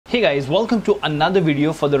Hey guys, welcome to another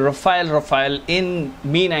video for the Rafael in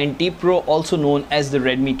Mi 90 Pro, also known as the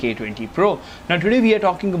Redmi K20 Pro. Now today we are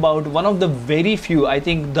talking about one of the very few, I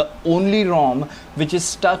think the only ROM which is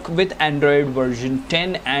stuck with Android version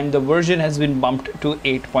 10, and the version has been bumped to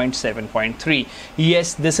 8.7.3.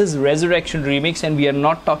 Yes, this is Resurrection Remix and we are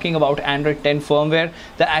not talking about Android 10 firmware.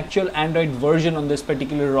 The actual Android version on this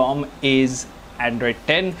particular ROM is Android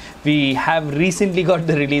 10. We have recently got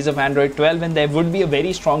the release of Android 12 and there would be a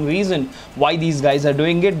very strong reason why these guys are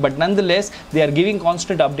doing it, but nonetheless they are giving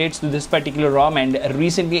constant updates to this particular ROM, and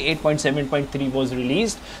recently 8.7.3 was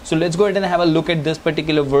released. So let's go ahead and have a look at this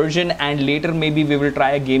particular version, and later maybe we will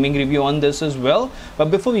try a gaming review on this as well. But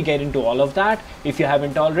before we get into all of that, if you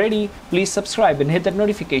haven't already, please subscribe and hit that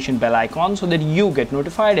notification bell icon so that you get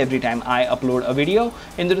notified every time I upload a video.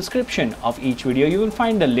 In the description of each video you will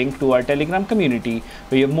find a link to our Telegram community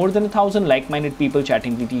where you have more than 1,000 like-minded people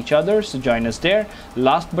chatting with each other, so join us there.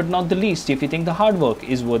 Last but not the least, if you think the hard work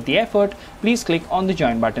is worth the effort, please click on the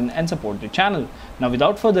join button and support the channel. Now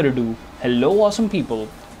without further ado, hello awesome people,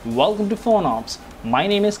 welcome to PhoneOps. My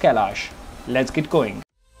name is Kailash. Let's get going.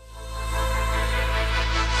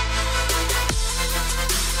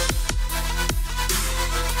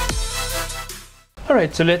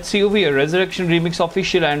 Alright, so let's see over here. Resurrection Remix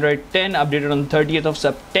official Android 10 updated on 30th of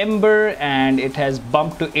September, and it has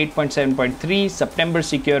bumped to 8.7.3. September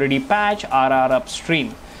security patch, RR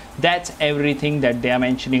upstream. That's everything that they are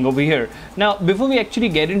mentioning over here. Now before we actually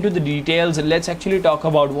get into the details, let's actually talk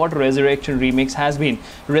about what Resurrection Remix has been.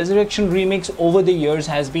 Resurrection Remix over the years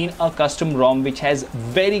has been a custom ROM which has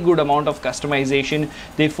very good amount of customization.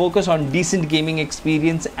 They focus on decent gaming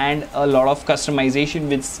experience and a lot of customization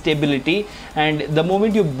with stability, and the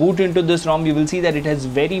moment you boot into this ROM you will see that it has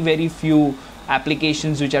very few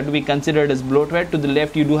applications which are to be considered as bloatware. To the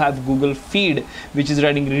left you do have Google Feed, which is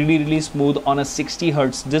running really smooth on a 60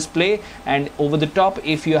 Hz display, and over the top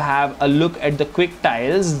if you have a look at the quick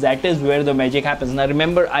tiles, that is where the magic happens. Now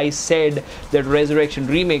remember, I said that Resurrection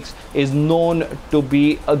Remix is known to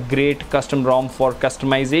be a great custom ROM for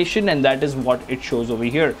customization, and that is what it shows over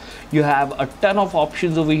here. You have a ton of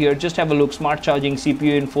options over here. Just have a look: smart charging,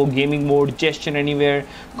 CPU info, gaming mode, gesture anywhere,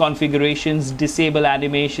 configurations, disable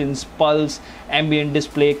animations, pulse, ambient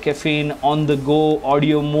display, caffeine, on the go,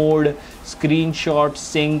 audio mode, screenshot,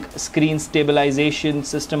 sync, screen stabilization,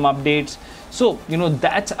 system updates. So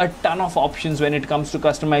that's a ton of options when it comes to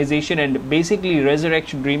customization, and basically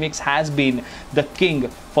Resurrection Remix has been the king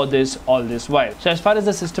for this all this while. So as far as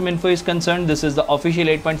the system info is concerned, this is the official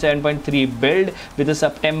 8.7.3 build with a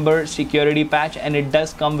September security patch, and it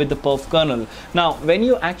does come with the perf kernel. Now when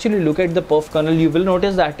you actually look at the perf kernel, you will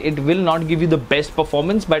notice that it will not give you the best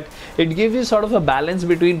performance, but it gives you sort of a balance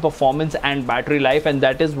between performance and battery life, and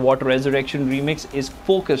that is what Resurrection Remix is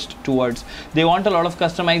focused towards. They want a lot of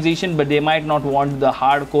customization, but they might not want the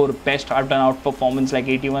hardcore best out and out performance like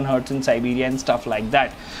 81 Hz in Siberia and stuff like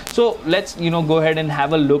that. So let's go ahead and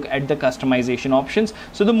have a look at the customization options.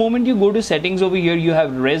 So the moment you go to settings over here, you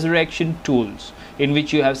have Resurrection Tools, in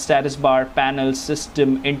which you have status bar, panel,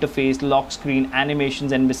 system, interface, lock screen,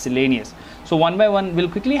 animations, and miscellaneous. So one by one we'll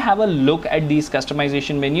quickly have a look at these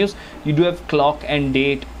customization menus. You do have clock and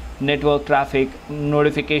date, network traffic,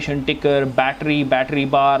 notification ticker, battery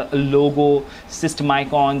bar, logo, system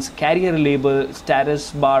icons, carrier label,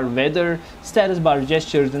 status bar weather, status bar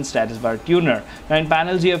gestures, and status bar tuner. Now in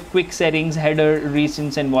panels you have quick settings, header,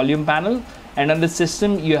 recents, and volume panel, and on the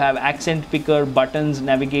system you have accent picker, buttons,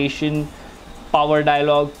 navigation, power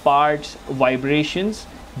dialog, parts, vibrations.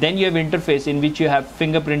 Then you have interface, in which you have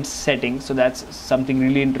fingerprint settings, so that's something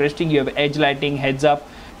really interesting. You have edge lighting, heads up,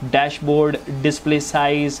 dashboard, display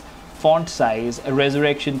size, font size,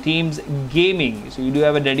 Resurrection themes, gaming, so you do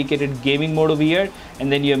have a dedicated gaming mode over here,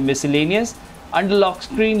 and then you have miscellaneous. Under lock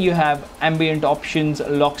screen you have ambient options,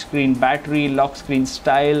 lock screen battery, lock screen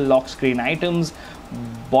style, lock screen items,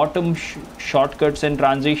 bottom shortcuts and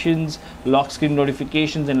transitions, lock screen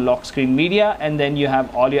notifications, and lock screen media. And then you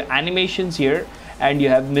have all your animations here, and you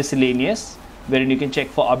have miscellaneous, wherein you can check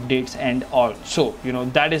for updates and all. So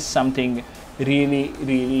that is something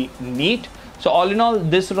really neat. So all in all,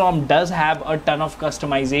 this ROM does have a ton of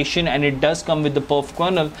customization, and it does come with the perf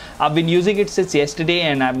kernel. I've been using it since yesterday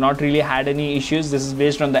and I've not really had any issues. This is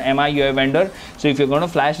based on the MIUI vendor. So if you're going to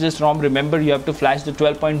flash this ROM, remember you have to flash the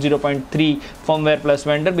 12.0.3 firmware plus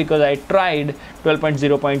vendor, because I tried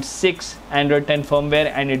 12.0.6 Android 10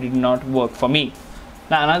 firmware and it did not work for me.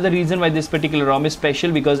 Now another reason why this particular ROM is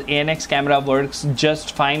special, because ANX camera works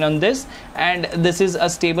just fine on this, and this is a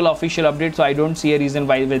stable official update, so I don't see a reason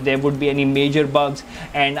why there would be any major bugs,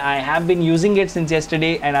 and I have been using it since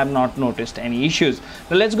yesterday and I've not noticed any issues.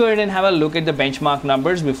 Now let's go ahead and have a look at the benchmark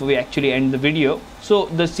numbers before we actually end the video. So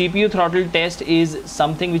the CPU throttle test is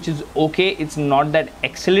something which is okay, it's not that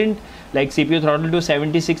excellent. Like CPU throttle to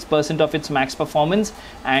 76% of its max performance,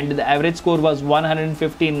 and the average score was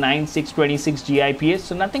 159,626 GIPS,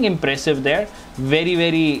 so nothing impressive there.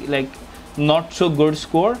 Very like not so good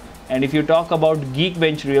score. And if you talk about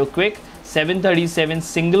Geekbench real quick, 737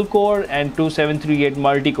 single core and 2738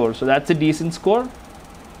 multi-core, so that's a decent score.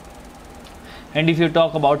 And if you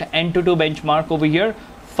talk about N22 benchmark over here,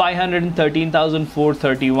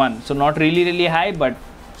 513,431, so not really high, but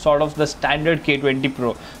sort of the standard K20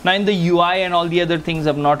 Pro. Now in the UI and all the other things,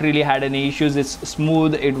 I've not really had any issues. It's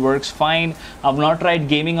smooth, it works fine. I've not tried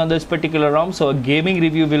gaming on this particular ROM, so a gaming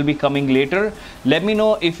review will be coming later. Let me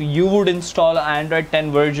know if you would install an Android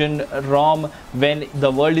 10 version ROM when the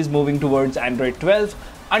world is moving towards Android 12.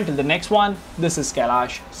 Until the next one, this is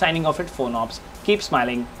Kailash signing off at PhoneOps. Keep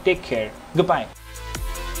smiling, take care, goodbye.